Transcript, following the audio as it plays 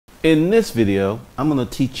In this video, I'm going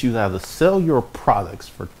to teach you how to sell your products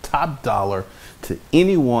for top dollar to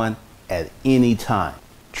anyone at any time.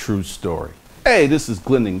 True story. Hey, this is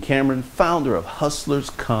Glendon Cameron, founder of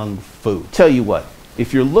Hustlers Kung Fu. Tell you what,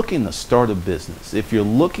 if you're looking to start a business, if you're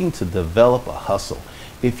looking to develop a hustle,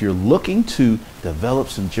 if you're looking to develop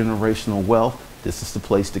some generational wealth, this is the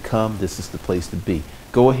place to come. This is the place to be.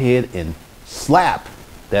 Go ahead and slap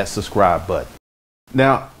that subscribe button.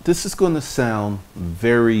 Now, this is going to sound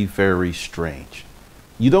very, very strange.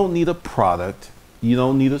 You don't need a product. You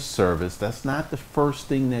don't need a service. That's not the first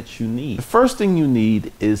thing that you need. The first thing you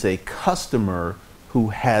need is a customer who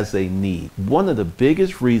has a need. One of the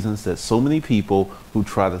biggest reasons that so many people who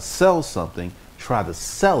try to sell something try to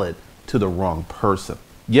sell it to the wrong person.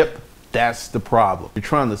 Yep, that's the problem. You're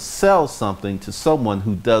trying to sell something to someone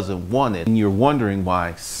who doesn't want it, and you're wondering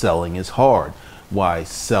why selling is hard. Why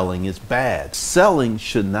selling is bad. Selling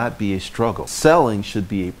should not be a struggle. Selling should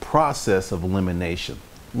be a process of elimination.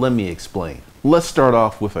 Let me explain. Let's start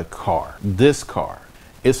off with a car. This car.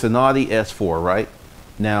 It's an Audi S4, right?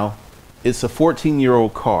 Now, it's a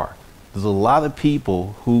 14-year-old car. There's a lot of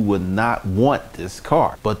people who would not want this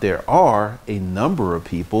car, but there are a number of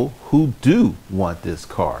people who do want this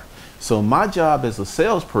car. So my job as a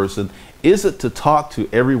salesperson isn't to talk to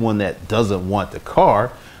everyone that doesn't want the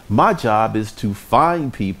car. My job is to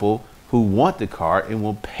find people who want the car and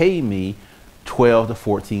will pay me $12,000 to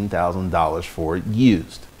 $14,000 for it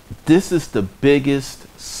used. This is the biggest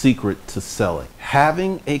secret to selling.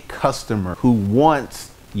 Having a customer who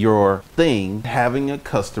wants your thing, having a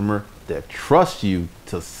customer that trusts you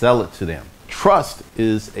to sell it to them. Trust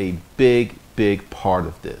is a big, big part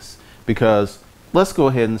of this, because let's go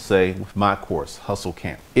ahead and say with my course, Hustle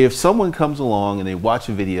Camp. If someone comes along and they watch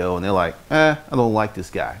a video and they're like, I don't like this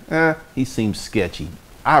guy. He seems sketchy.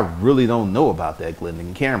 I really don't know about that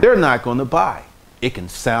Glendon Cameron. They're not going to buy. It can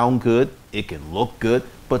sound good. It can look good,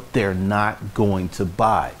 but they're not going to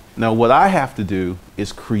buy. Now, what I have to do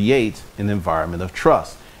is create an environment of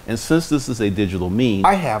trust. And since this is a digital means,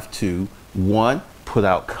 I have to, one, put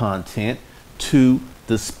out content, two,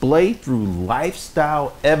 display through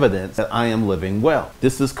lifestyle evidence that I am living well.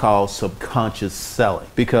 This is called subconscious selling,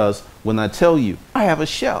 because when I tell you I have a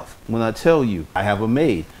shelf, when I tell you I have a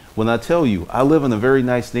maid, when I tell you I live in a very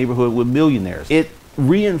nice neighborhood with millionaires, it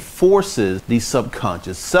reinforces the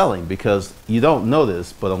subconscious selling, because you don't know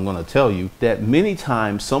this, but I'm going to tell you that many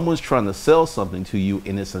times someone's trying to sell something to you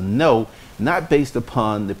and it's a no, not based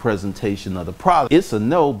upon the presentation of the product. It's a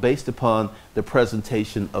no based upon the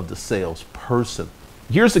presentation of the salesperson.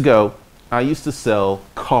 Years ago, I used to sell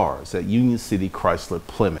cars at Union City Chrysler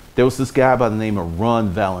Plymouth. There was this guy by the name of Ron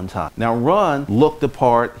Valentine. Now, Ron looked the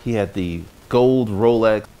part. He had the gold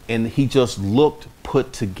Rolex, and he just looked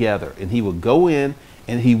put together. And he would go in,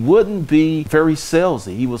 and he wouldn't be very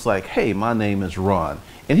salesy. He was like, hey, my name is Ron.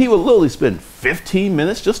 And he would literally spend 15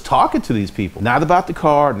 minutes just talking to these people. Not about the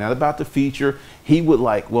car, not about the feature. He would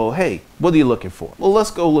like, well, hey, what are you looking for? Well,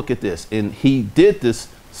 let's go look at this. And he did this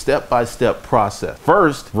step-by-step process.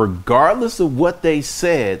 First, regardless of what they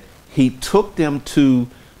said, he took them to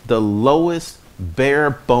the lowest bare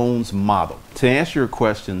bones model. To answer your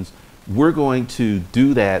questions, we're going to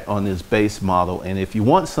do that on this base model. And if you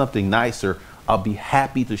want something nicer, I'll be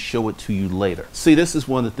happy to show it to you later. See, this is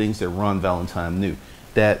one of the things that Ron Valentine knew,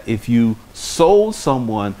 that if you sold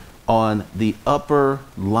someone on the upper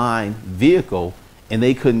line vehicle and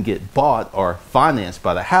they couldn't get bought or financed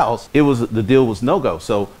by the house, the deal was no-go.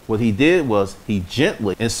 So what he did was he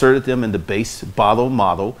gently inserted them in the base bottle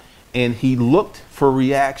model, and he looked for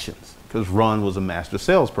reactions, because Ron was a master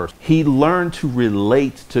salesperson. He learned to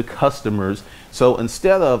relate to customers. So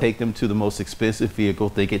instead of take them to the most expensive vehicle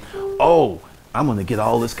thinking, oh, I'm gonna get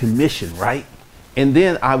all this commission, right? And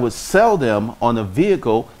then I would sell them on a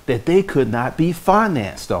vehicle that they could not be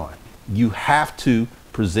financed on. You have to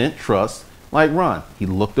present trust. Like Ron, he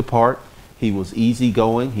looked the part, he was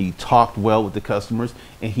easygoing, he talked well with the customers,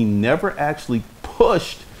 and he never actually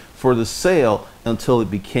pushed for the sale until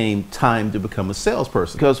it became time to become a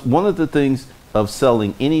salesperson. Because one of the things of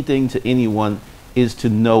selling anything to anyone is to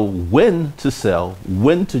know when to sell,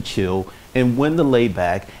 when to chill, and when to lay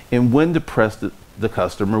back, and when to press the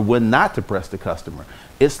customer, when not to press the customer.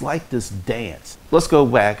 It's like this dance. Let's go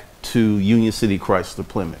back to Union City Chrysler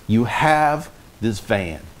Plymouth. You have this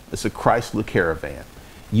van. It's a Chrysler Caravan.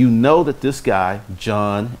 You know that this guy,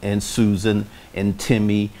 John and Susan and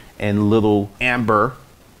Timmy and little Amber,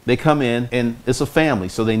 they come in and it's a family,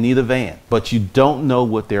 so they need a van. But you don't know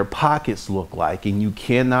what their pockets look like, and you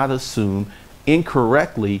cannot assume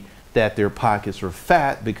incorrectly that their pockets are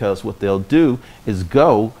fat, because what they'll do is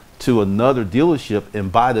go to another dealership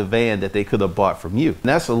and buy the van that they could have bought from you. And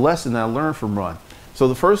that's a lesson I learned from Ron. So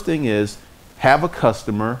the first thing is have a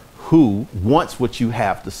customer who wants what you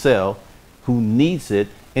have to sell, who needs it,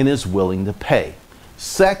 and is willing to pay.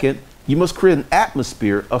 Second, you must create an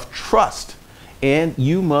atmosphere of trust, and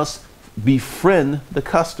you must befriend the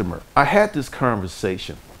customer. I had this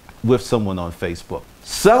conversation with someone on Facebook.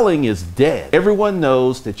 Selling is dead. Everyone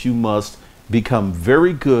knows that you must become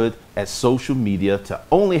very good at social media to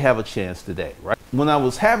only have a chance today, right? When I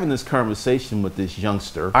was having this conversation with this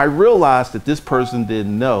youngster, I realized that this person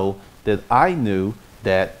didn't know that I knew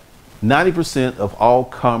that 90% of all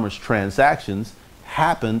commerce transactions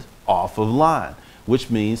happened off of line, which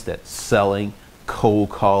means that selling, cold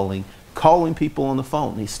calling, calling people on the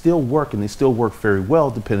phone, they still work, and they still work very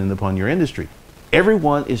well depending upon your industry.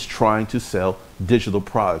 Everyone is trying to sell digital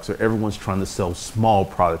products, or everyone's trying to sell small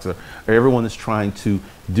products, or everyone is trying to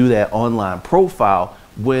do that online profile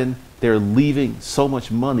when they're leaving so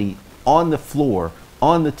much money on the floor,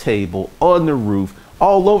 on the table, on the roof,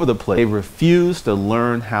 all over the place. They refuse to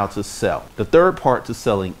learn how to sell. The third part to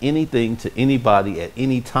selling anything to anybody at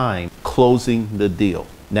any time, closing the deal.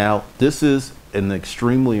 Now, this is an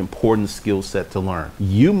extremely important skill set to learn.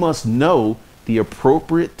 You must know the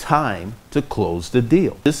appropriate time to close the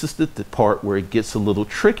deal. This is the part where it gets a little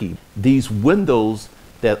tricky. These windows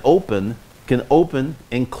that open can open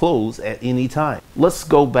and close at any time. Let's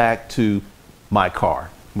go back to my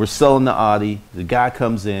car. We're selling the Audi. The guy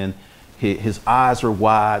comes in. His eyes are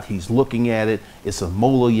wide. He's looking at it. It's a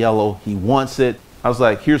Mola yellow. He wants it. I was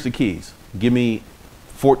like, here's the keys. Give me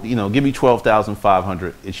give me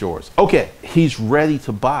 12,500. It's yours. Okay. He's ready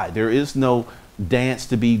to buy. There is no dance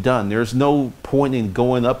to be done. There's no point in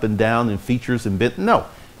going up and down in features and bit. No,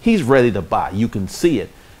 he's ready to buy. You can see it.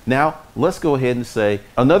 Now, let's go ahead and say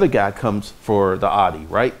another guy comes for the Audi,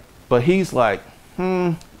 right? But he's like,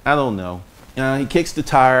 I don't know. He kicks the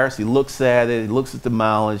tires. He looks at it. He looks at the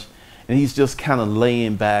mileage, and he's just kind of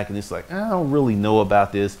laying back, and it's like, I don't really know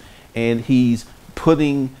about this. And he's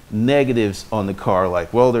putting negatives on the car,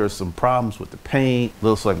 like, well, there's some problems with the paint,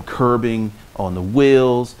 looks like curbing on the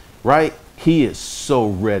wheels, right? He is so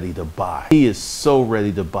ready to buy. He is so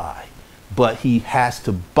ready to buy, but he has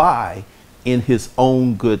to buy in his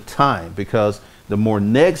own good time, because the more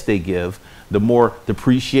negs they give, the more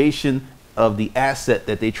depreciation of the asset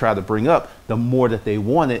that they try to bring up, the more that they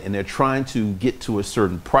want it, and they're trying to get to a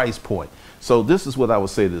certain price point. So this is what I would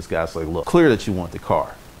say to this guy. It's like, look, clear that you want the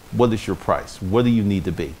car. What is your price? What do you need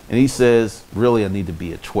to be? And he says, really, I need to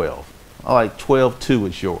be at 12. I like 12.2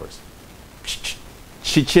 is yours.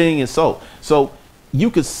 Cha-ching and sold. So you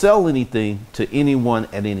could sell anything to anyone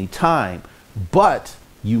at any time, but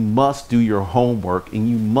you must do your homework, and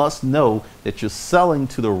you must know that you're selling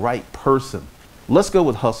to the right person. Let's go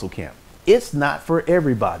with Hustle Camp. It's not for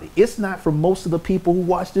everybody. It's not for most of the people who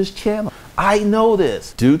watch this channel. I know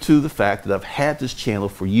this due to the fact that I've had this channel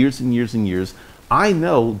for years and years and years. I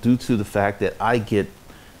know due to the fact that I get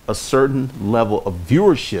a certain level of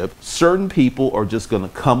viewership, certain people are just going to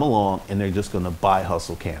come along and they're just going to buy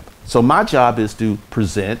Hustle Camp. So my job is to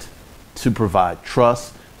present, to provide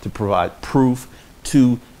trust, to provide proof,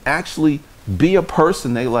 to actually be a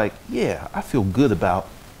person they like, yeah, I feel good about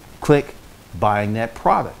buying that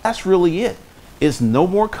product. That's really it. It's no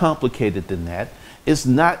more complicated than that. It's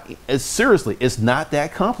not, seriously, it's not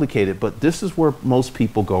that complicated, but this is where most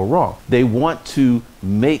people go wrong. They want to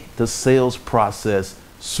make the sales process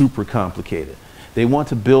super complicated. They want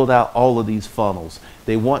to build out all of these funnels.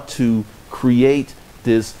 They want to create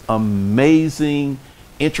this amazing,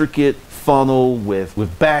 intricate funnel with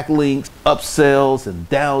backlinks, upsells and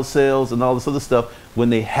downsells and all this other stuff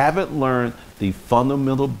when they haven't learned the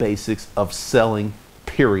fundamental basics of selling,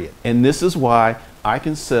 period. And this is why I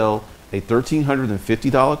can sell a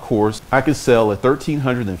 $1,350 course. I can sell a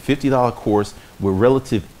 $1,350 course with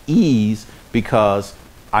relative ease, because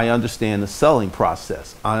I understand the selling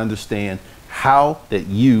process. I understand how that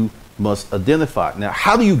you must identify. Now,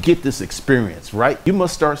 how do you get this experience, right? You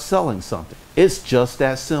must start selling something. It's just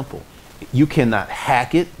that simple. You cannot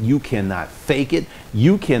hack it. You cannot fake it.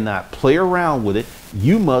 You cannot play around with it.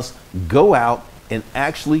 You must go out and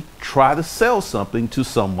actually try to sell something to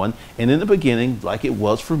someone. And in the beginning, like it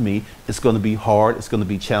was for me, it's going to be hard. It's going to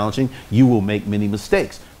be challenging. You will make many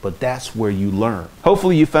mistakes, but that's where you learn.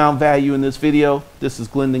 Hopefully you found value in this video. This is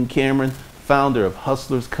Glendon Cameron, founder of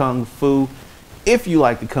Hustlers Kung Fu. If you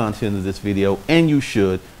like the content of this video, and you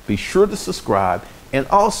should, be sure to subscribe, and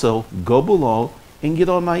also go below and get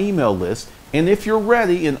on my email list. And if you're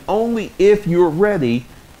ready, and only if you're ready,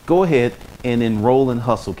 go ahead and enroll in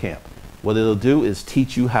Hustle Camp. What it'll do is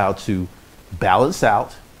teach you how to balance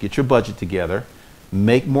out, get your budget together,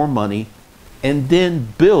 make more money, and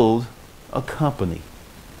then build a company.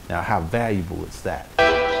 Now, how valuable is that?